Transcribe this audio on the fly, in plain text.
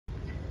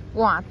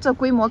哇，这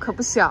规模可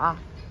不小啊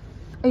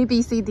 ！A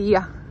B C D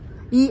呀、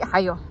，E 还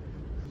有，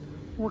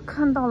我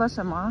看到了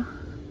什么？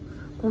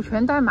股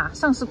权代码，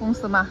上市公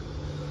司吗？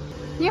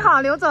你好，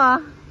刘总。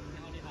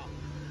你好，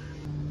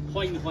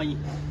欢迎欢迎。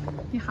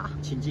你好，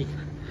请进。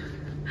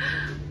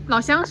老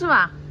乡是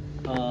吧？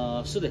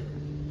是的。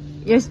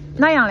也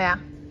那样的呀？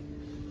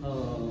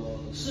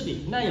是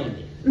的，那样的。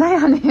那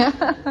样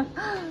的。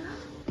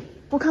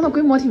我看到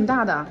规模挺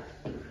大的。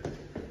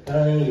有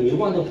1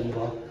万多平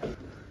方。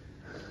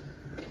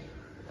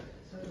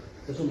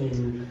这是我们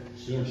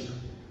实验室。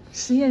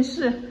实验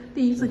室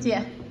第一次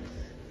见，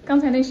刚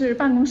才那是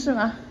办公室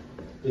吗？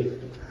对，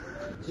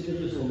这个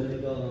就是我们那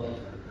个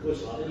喝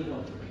茶的地方。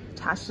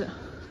茶室。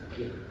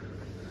对，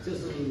这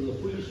是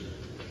会议室。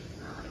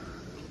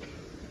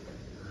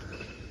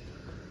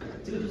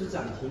这个就是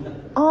展厅了。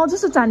哦，这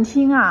是展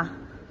厅啊。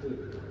对。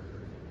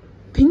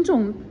品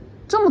种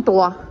这么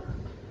多。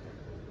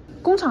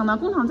工厂呢？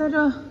工厂在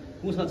这。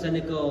工厂在那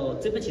个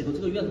这边，其实这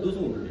个院子都是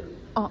我们的。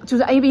哦，就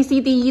是 A B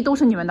C D E 都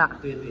是你们的。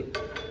对对，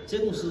这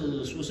栋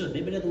是宿舍，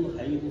那边的栋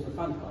还有一栋是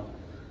饭堂，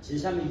其实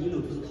下面1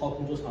楼就是掏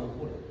空做仓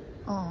库了。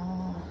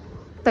哦，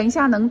等一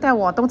下能带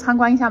我都参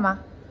观一下吗？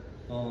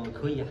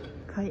可以啊。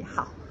可以，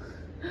好。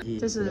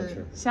这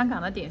是香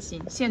港的点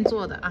心，现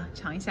做的啊，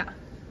尝一下。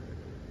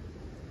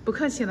不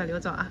客气了，刘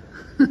总啊。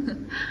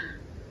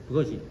不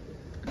客气。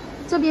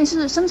这边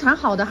是生产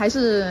好的还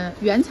是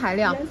原材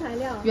料？原材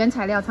料。原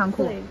材料仓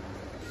库。对。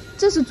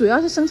这是主要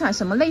是生产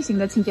什么类型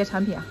的清洁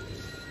产品啊？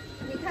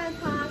你看，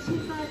它现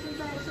在正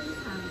在生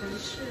产的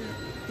是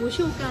不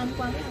锈钢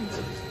光亮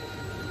纸，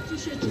就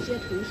是直接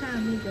涂上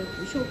那个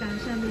不锈钢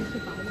上面去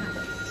保养，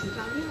提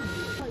高亮度。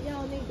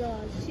要那个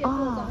卸货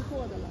装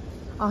货的了。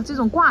哦，这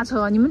种挂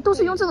车，你们都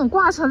是用这种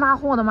挂车拉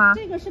货的吗？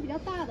这个是比较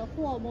大的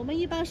货，我们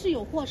一般是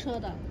有货车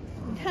的。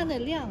你看的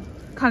量。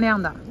看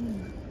量的。嗯。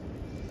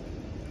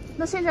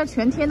那现在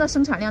全天的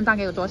生产量大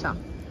概有多少？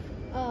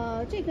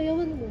这个要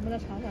问我们的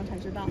厂长才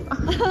知道。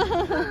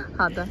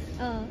好的。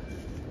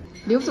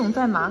刘总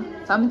在忙，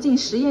咱们进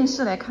实验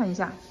室来看一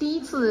下。第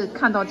一次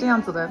看到这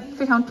样子的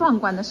非常壮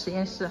观的实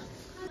验室，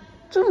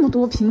这么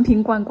多瓶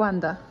瓶罐罐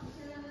的。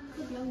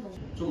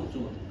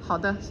好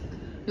的，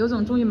刘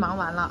总终于忙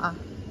完了啊！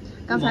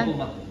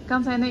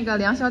刚才那个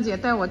梁小姐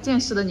带我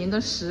见识了您的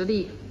实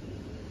力。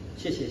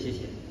谢谢。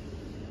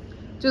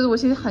就是我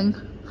现在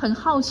很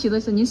好奇的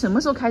是，您什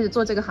么时候开始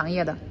做这个行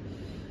业的？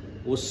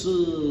我是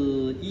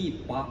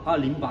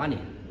2008年。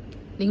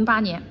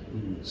08年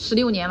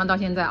，16年了，到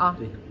现在啊。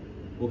对，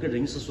我跟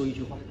人事说一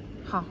句话。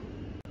好。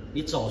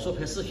你早说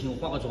拍视频，我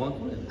化个妆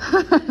过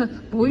来。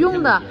不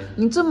用的，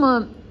你这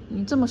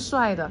么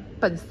帅的，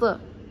本色，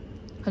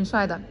很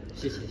帅的。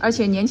谢谢。而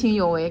且年轻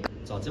有为。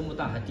长这么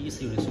大还第一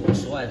次有人说我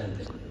帅的。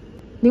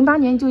08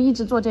年就一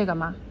直做这个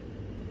吗？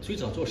最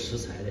早做食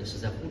材的，食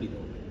材护理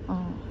的。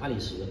阿里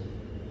石。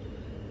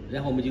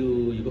然后我们就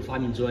有个发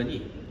明专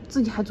利。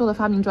自己还做了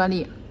发明专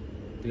利。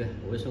对啊，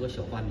我也是个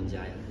小发明家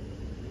呀。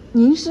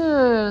您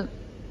是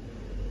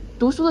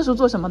读书的时候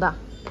做什么的？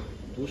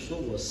读书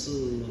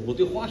我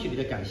对化学比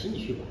较感兴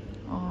趣吧。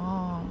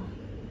哦，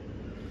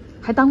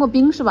还当过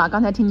兵是吧？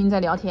刚才听您在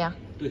聊天。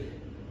对，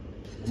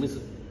我们是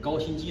高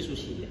新技术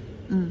企业。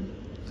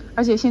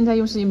而且现在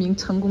又是一名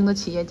成功的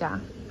企业家。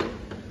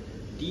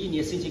第1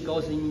年申请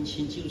高新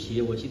技术企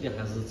业，我记得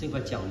还是政府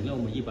奖励了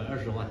我们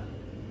120万。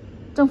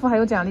政府还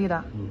有奖励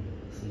的？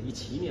是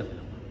17年好像。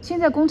现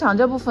在工厂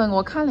这部分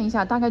我看了一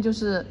下，大概就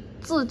是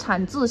自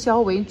产自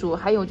销为主，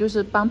还有就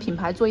是帮品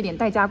牌做一点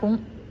代加工。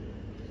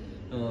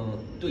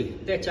对，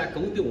代加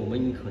工的我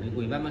们可能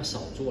会慢慢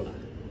少做了。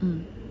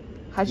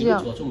还是要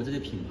主要做我们这些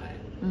品牌。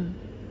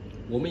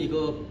我们一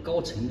个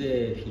高层的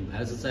品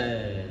牌是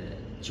在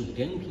酒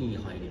店用品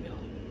行业里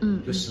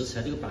面就食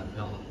材这个板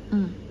块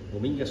我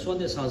们应该算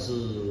得上是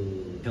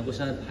全国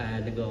上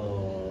排那个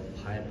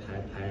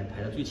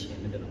排到最前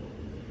面的了。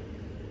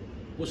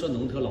不说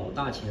龙头老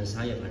大，前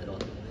3也排得到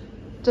的。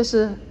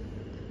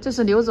这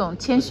是刘总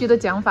谦虚的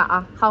讲法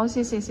啊。好，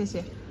谢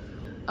谢。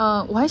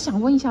我还想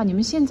问一下，你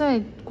们现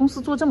在公司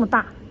做这么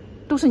大，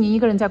都是您一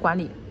个人在管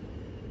理？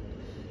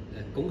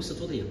公司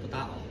做的也不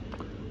大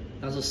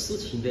但是事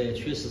情的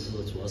确实是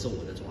主要是我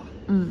在抓。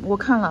我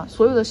看了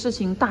所有的事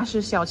情，大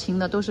事小情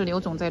的都是刘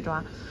总在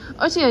抓。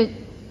而且，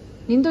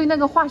您对那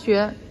个化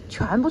学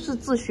全部是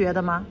自学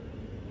的吗？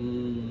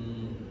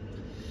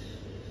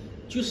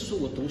就是说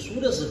我读书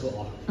的时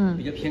候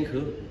比较偏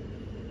科。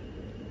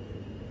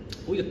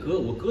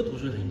我哥读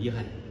书很厉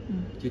害，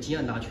就经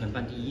常拿全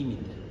班第1名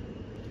的。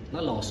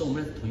那老师我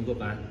们是同一个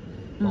班，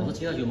老师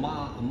经常就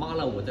骂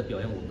了我在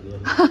表扬我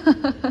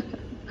哥。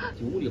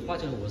就物理化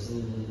学我是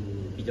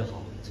比较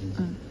好成绩，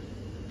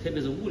特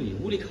别是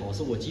物理考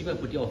试我基本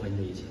不掉分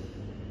的以前，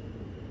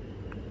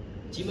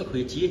基本可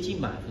以接近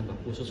满分吧，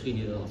不说吹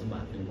牛的老师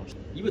满分吧。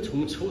因为特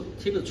别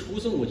是初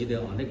中我记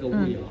得那个物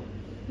理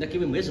那根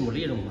本没什么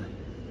内容嘛，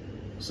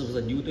是不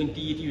是牛顿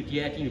第1定律、第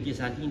2定律、第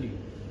3定律，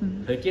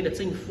还有电的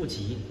正负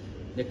极，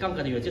那杠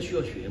杆的原理这需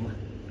要学嘛，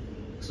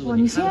是不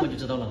是？你看过就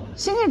知道了嘛。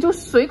现在就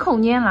随口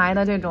拈来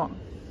的这种。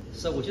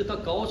是啊，我记得到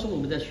高中我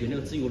们在学那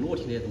个自由落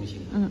体那些东西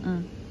嘛，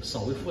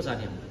稍微复杂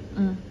点嘛。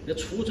那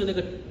初中那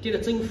个电的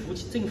正负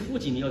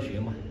极你要学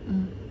嘛，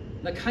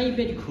那看一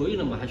遍就可以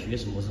了嘛，还学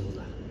什么是不是？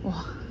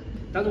哇！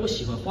但是我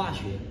喜欢化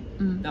学，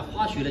但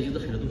化学呢就是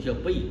很多东西要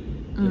背，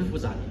就复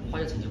杂点，化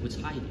学成绩会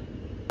差一点。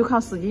就靠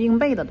死记硬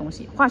背的东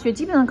西，化学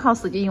基本上靠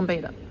死记硬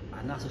背的。啊，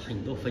那是很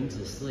多分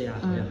子式呀，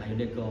还有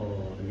那个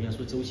元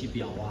素周期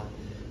表啊，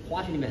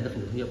化学里面还是很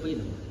多东西要背的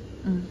嘛。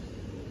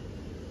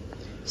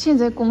现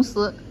在公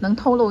司能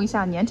透露一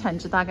下年产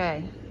值大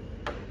概？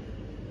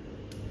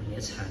年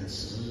产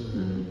值，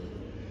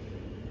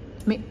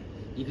没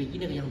1个亿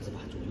那个样子吧，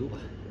左右吧。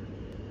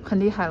很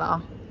厉害了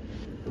啊！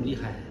很厉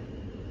害，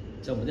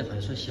在我们这行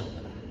业算小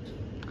的了。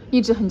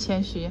一直很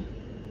谦虚。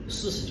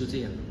事实就这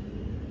样。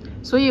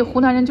所以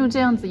湖南人就这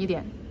样子一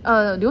点。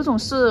刘总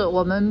是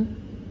我们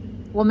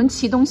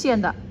祁东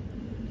县的，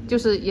就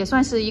是也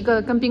算是一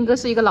个跟斌哥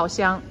是一个老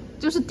乡，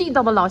就是地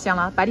道的老乡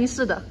了，白力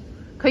士的，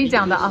可以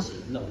讲的啊。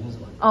你老公是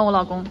吧？哦，我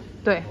老公，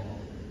对，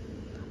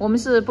我们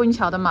是步运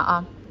桥的嘛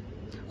啊。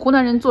湖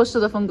南人做事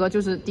的风格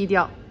就是低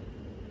调、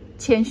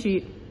谦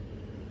虚。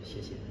谢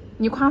谢。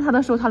你夸他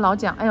的时候，他老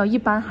讲，哎呦，一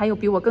般还有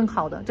比我更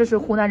好的，这是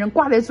湖南人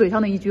挂在嘴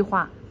上的一句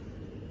话。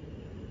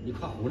你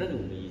夸湖南人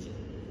我没意见。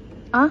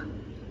啊？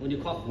你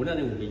夸湖南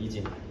人我没意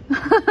见。你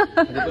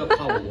不要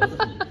夸我，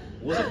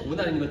我是湖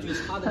南人里面最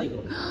差的那个。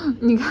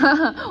你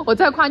看，我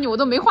再夸你，我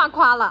都没话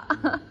夸了。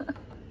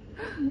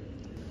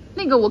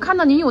那个，我看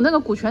到您有那个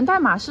股权代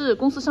码，是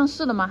公司上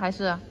市了吗？还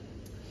是？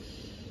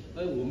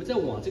我们在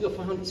往这个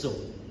方向走。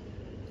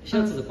现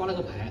在只是挂了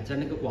个牌，在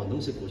那个广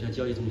东市股权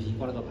交易中心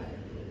挂了个牌。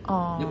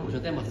哦。那股权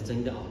代码是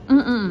真的啊。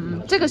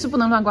这个是不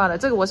能乱挂的，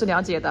这个我是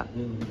了解的。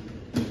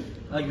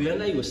原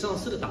来有上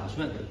市的打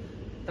算，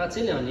但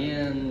这2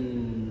年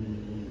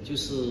就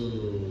是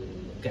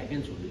改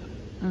变主意了。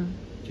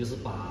就是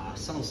把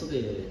上市的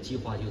计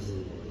划就是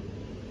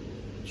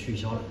取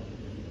消了，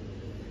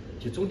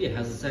就重点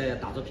还是在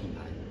打造品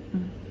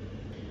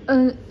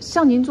牌。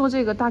像您做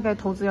这个大概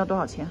投资要多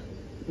少钱？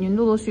您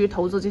陆续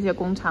投资这些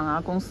工厂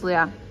啊、公司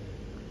呀？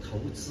投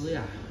资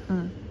呀，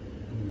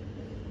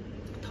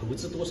投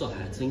资多少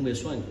还真没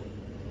算过，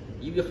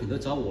因为很多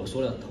找我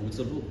说了投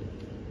资路，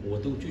我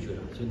都拒绝了，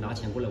就拿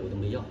钱过来我都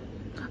没要。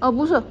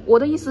不是，我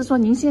的意思是说，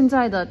您现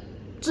在的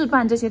置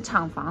办这些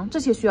厂房，这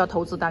些需要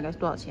投资大概是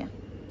多少钱？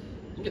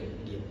应该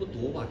也不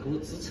多吧，公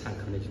司资产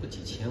可能就个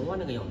几千万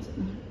那个样子。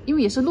因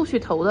为也是陆续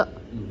投的，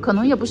可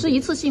能也不是一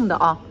次性的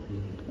啊。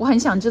我很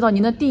想知道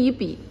您的第一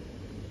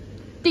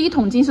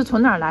桶金是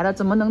从哪儿来的？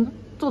怎么能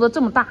做得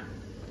这么大？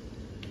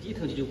第一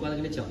桶金就刚才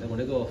跟你讲的，我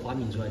那个发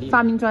明专利。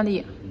发明专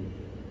利。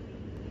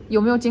有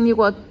没有经历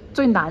过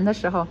最难的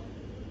时候？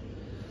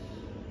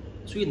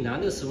最难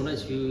的时候呢，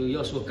就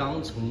要说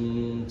刚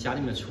从家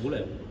里面出来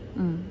了。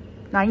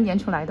哪一年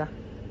出来的？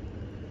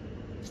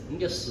应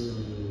该是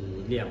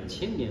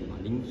2000年吧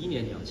，01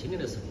年、2000年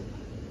的时候吧。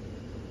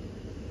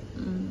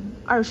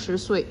20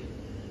岁。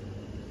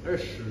21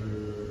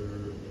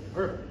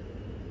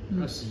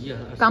啊。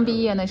刚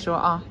毕业那时候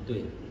啊。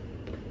对。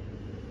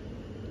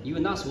因为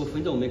那时候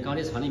分在我们钢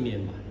铁厂里面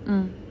嘛。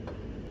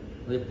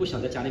我也不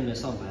想在家里面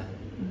上班。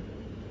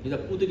你在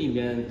部队里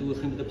面都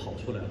恨不得跑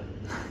出来了，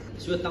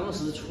所以当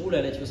时出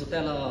来呢，就是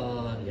带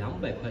了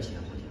200块钱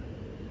好像。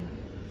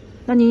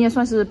那您也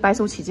算是白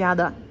手起家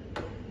的。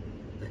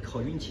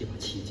靠运气吧，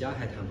起家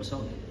还谈不上。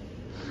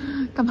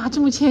干嘛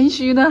这么谦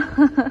虚呢？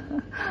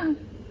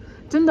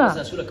真的。当时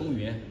还睡了公务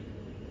员。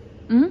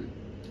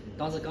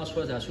当时刚出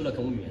来才睡了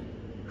公务员。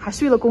还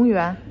睡了公务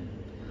员。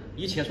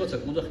以前说找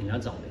工作很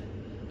难找的，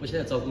不现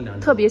在招工难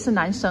找。特别是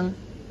男生。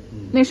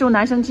那时候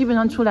男生基本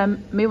上出来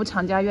没有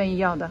厂家愿意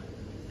要的。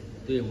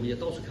对，我们也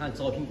到处看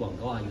招聘广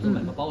告啊，有时候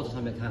买个报纸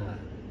上面看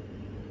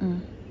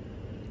看。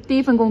第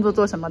一份工作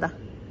做什么的？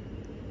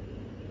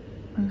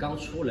刚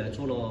出来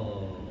做了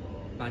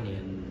半年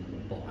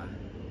保安。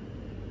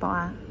保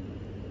安。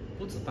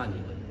不止半年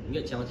了，应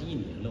该将近1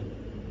年了。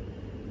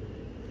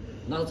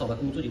那时候找到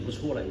工作就不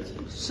错了，已经。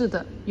是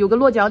的，有个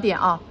落脚点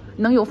啊，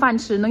能有饭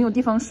吃，能有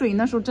地方睡，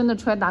那时候真的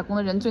出来打工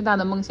的人最大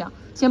的梦想。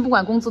先不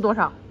管工资多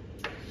少。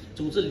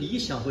总之，理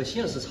想和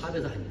现实差别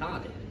是很大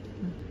的。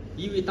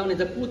因为当年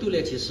在部队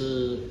呢，其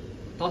实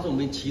当时我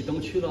们祁东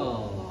去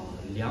了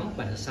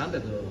200、300个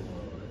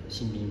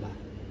新兵吧。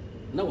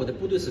那我的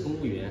部队是公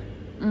务员。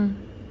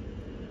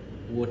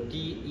我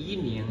第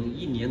1年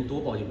1年多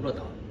吧就入了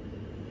党，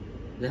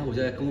然后我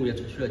在公务员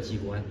去了机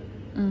关。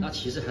那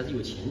其实还是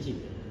有前景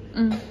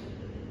的。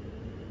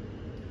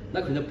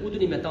那可能在部队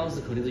里面，当时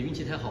可能是运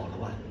气太好了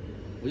吧，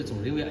我就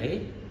总认为，哎，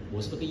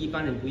我是不是跟一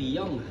般人不一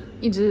样啊？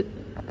一直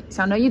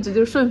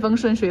就顺风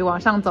顺水往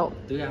上走。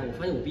对呀，我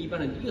发现我比一般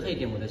人厉害一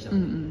点，我在想。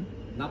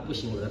那不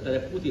行，我要待在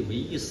部队没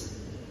意思。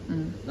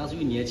那时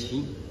候又年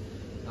轻，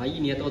啊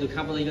，1年到头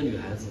看不到一个女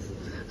孩子，是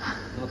不是？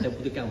然后在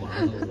部队干嘛，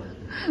是不是？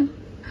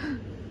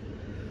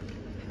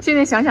现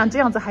在想想这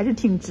样子还是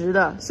挺值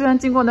的，虽然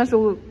经过那时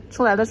候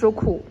出来的时候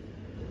苦。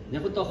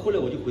然后到后来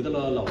我就回到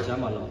了老家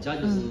嘛，老家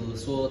就是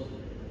说，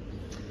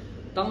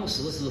当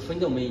时是分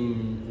到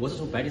我是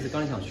从白力士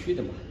钢铁厂去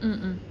的嘛。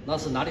那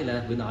是哪里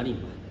来回哪里嘛。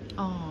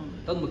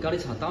但是我们钢铁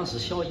厂当时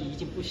效益已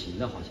经不行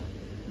了，好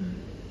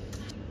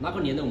像。那个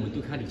年代我们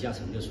都看李嘉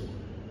诚的书，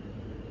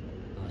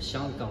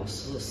香港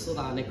四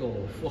大那个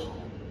富豪，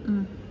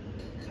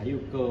还有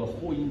个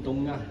霍英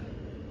东啊，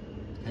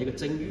还有个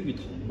曾玉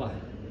彤吧，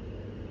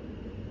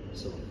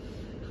是吧？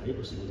还有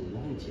个什么我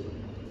忘记了，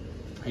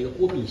还有个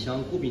郭炳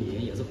湘、郭炳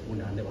联也是湖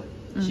南的吧，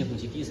新鸿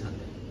基地产的，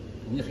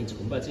我们就很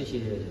崇拜这些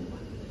人吧。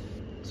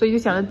所以就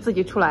想着自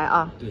己出来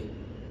啊。对。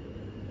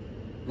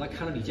那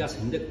看了李嘉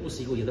诚的故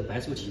事以后，也是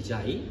白手起家，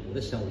哎，我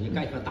在想我要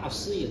干一番大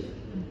事业的，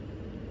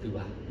对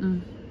吧？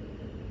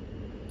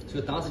所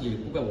以当时也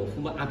不管我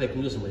父母安排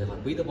工作什么的话，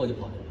背着包就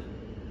跑了。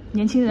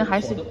年轻人还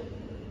是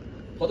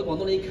跑到广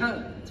东来一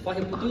看，发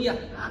现不对呀，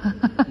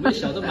没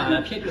想着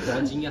满遍地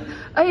黄金呀。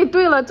哎，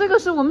对了，这个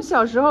是我们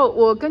小时候，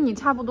我跟你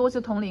差不多是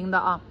同龄的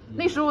啊。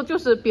那时候就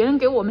是别人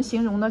给我们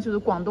形容的，就是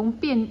广东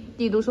遍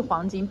地都是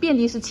黄金，遍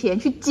地是钱，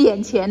去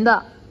捡钱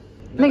的。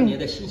那个年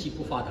代信息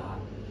不发达，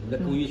我们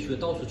在工业区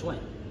到处转，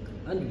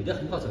那女的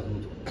很好找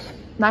工作，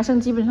男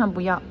生基本上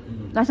不要，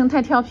男生太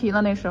调皮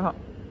了那时候。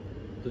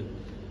对。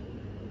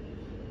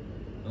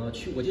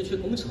我就去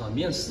工厂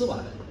面试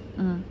吧，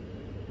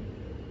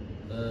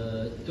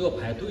都要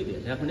排队的，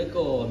然后那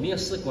个面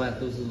试官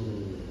都是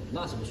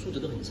那时候素质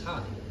都很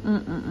差的，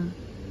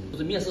就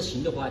是面试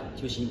行的话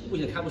就行，不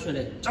行看不顺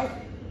的走，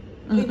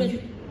到一边去，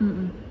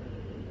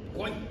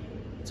滚，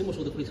这么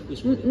说的会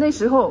说的。那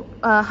时候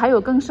还有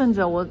更甚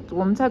者，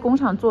我们在工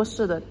厂做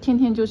事的，天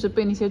天就是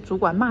被那些主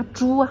管骂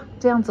猪啊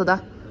这样子的，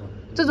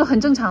这种很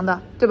正常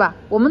的，对吧？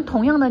我们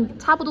同样的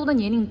差不多的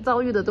年龄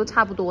遭遇的都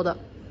差不多的。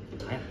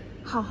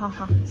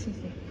好，谢谢。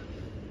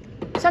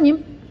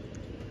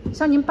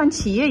像您办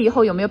企业以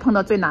后有没有碰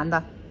到最难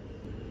的？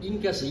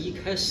应该是一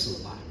开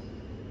始吧，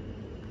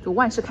就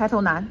万事开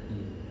头难。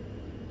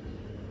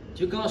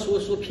就刚刚说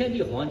遍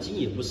地黄金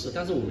也不是，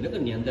但是我们那个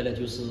年代呢，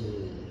就是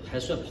还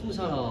算碰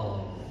上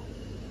了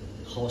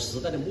好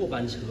时代的末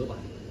班车吧，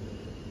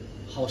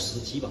好时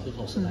机吧，说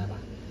好时代吧，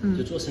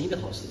就做生意的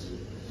好时机。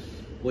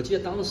我记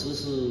得当时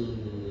是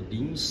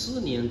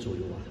04年左右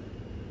啊，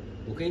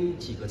我跟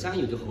几个战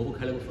友就合伙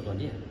开了个服装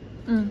店。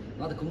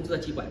拿的工资才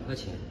几百块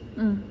钱，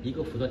一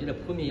个服装店的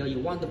铺面要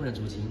1万多块钱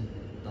租金，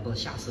那都是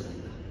吓死人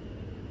的，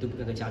都不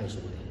敢跟家里说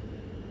的。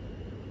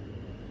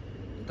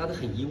但是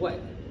很意外，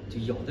就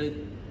咬着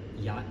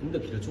牙硬着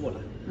皮的做了，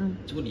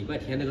结果礼拜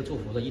天那个做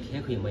服装一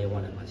天可以卖1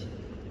万来块钱。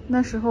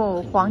那时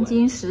候黄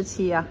金时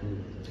期呀。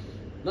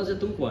那在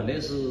东莞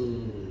呢是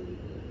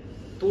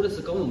多的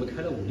是高，我们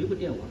开了5、6个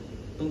店吧，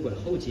东莞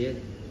后街、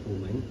虎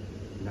门、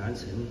南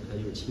城还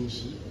有清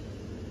溪。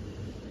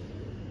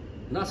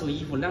那时候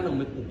衣服烂了，我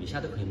们补一下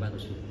都可以卖出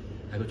去，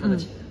还会赚到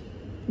钱。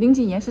00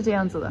几年是这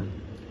样子的。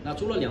那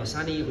做了2、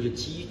3年以后就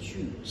积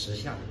聚实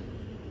下，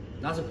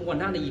那是不管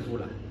烂的衣服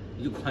了，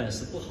你就款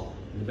式不好，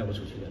你卖不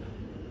出去的了。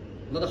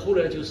那到后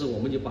来就是我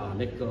们就把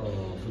那个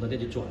服装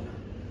店就转了。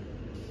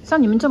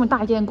像你们这么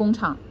大一间工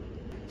厂，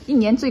一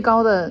年最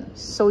高的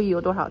收益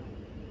有多少？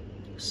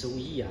收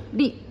益啊？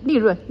利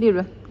润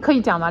可以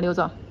讲吗，刘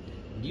总？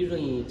利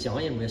润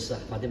讲也没事，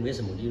反正没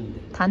什么利润的。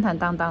坦坦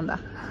荡荡的。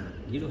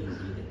利润很低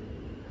的。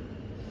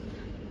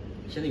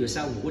现在有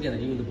3、5个点的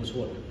利润都不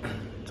错了。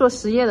做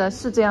实业的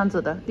是这样子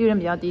的，利润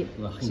比较低。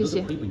对吧？很多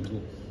是亏本做，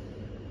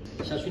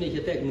像去那些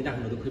代工单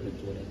很多都亏本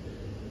做的，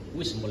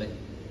为什么呢？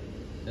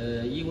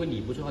因为你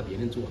不做，别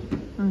人做，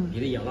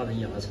别人养大人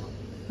养了厂，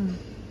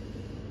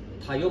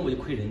他要么就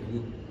亏人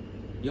工，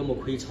要么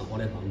亏厂房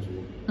的房租，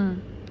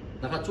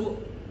那他做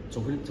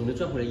总能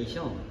赚回来1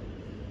项嘛。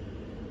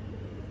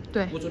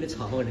对，不做的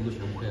厂房人工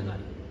全部亏在那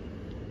里。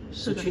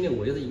是去年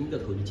我就是硬着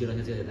头皮接了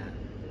这些单，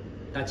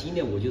但今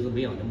年我就是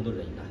没养那么多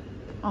人干。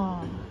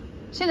哦，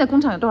现在工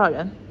厂有多少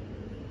人？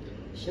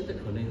现在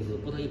可能是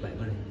不到100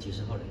个人，几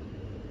十号人。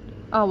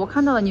我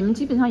看到了，你们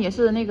基本上也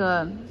是那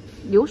个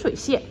流水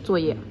线作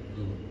业。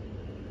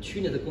去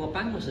年的光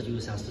办公室就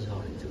是3、40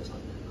号人，这个上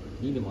面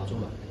密密麻麻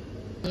嘛。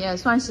你也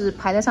算是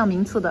排得上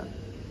名次的。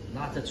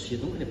那在启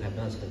东肯定排不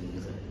上这个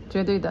名字。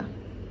绝对的。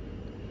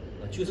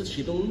就是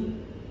启东，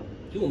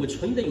就我们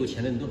村的有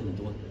钱的人都很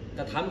多，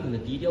但他们可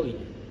能低调一点。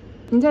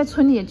你在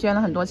村里也捐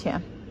了很多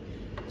钱。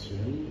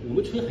我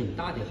们村很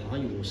大的，好像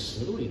有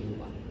10多里路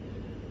吧。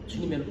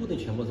村里面路灯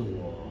全部是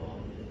我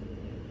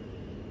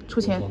出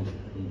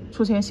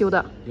钱修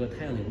的。因为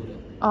太阳能路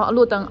灯。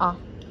路灯啊，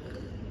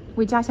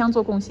为家乡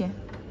做贡献。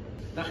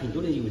但很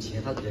多人有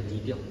钱，他比较低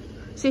调。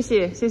谢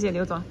谢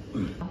刘总。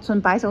从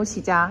白手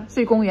起家，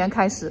睡公园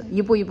开始，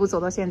一步一步走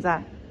到现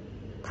在，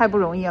太不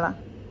容易了。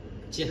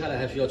接下来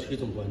还需要崔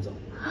总关照。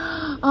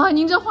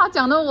您这话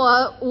讲的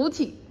我无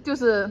地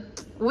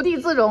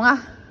自容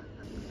啊！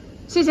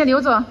谢谢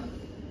刘总。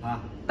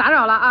打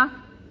扰了啊，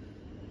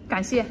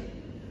感谢，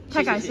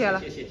太感谢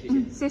了。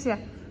谢谢，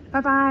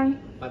拜拜。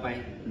拜拜。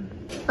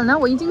本来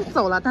我已经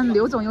走了，但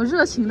刘总又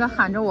热情的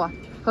喊着我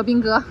和斌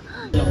哥。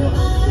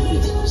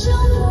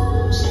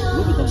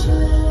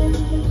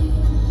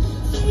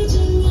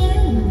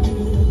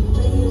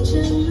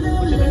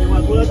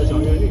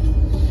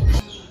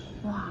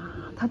哇，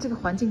他这个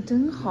环境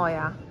真好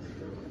呀。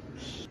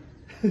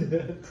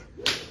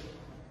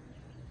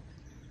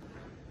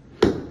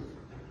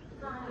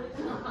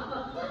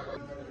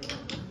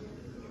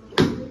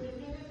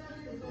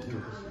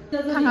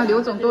看看刘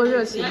总多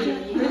热情，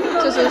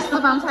这是私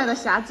房菜的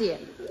霞姐，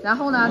然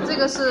后呢，这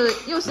个是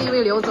又是一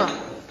位刘总，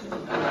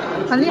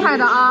很厉害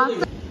的啊！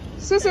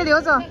谢谢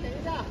刘总。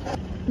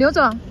刘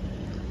总，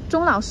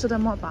钟老师的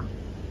墨宝。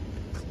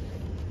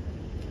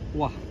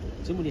哇，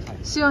这么厉害！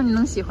希望你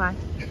能喜欢，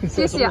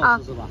谢谢啊。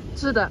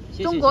是的，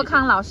中国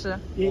康老师。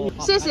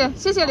谢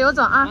谢刘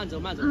总啊。慢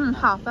走。嗯，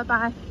好，拜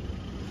拜。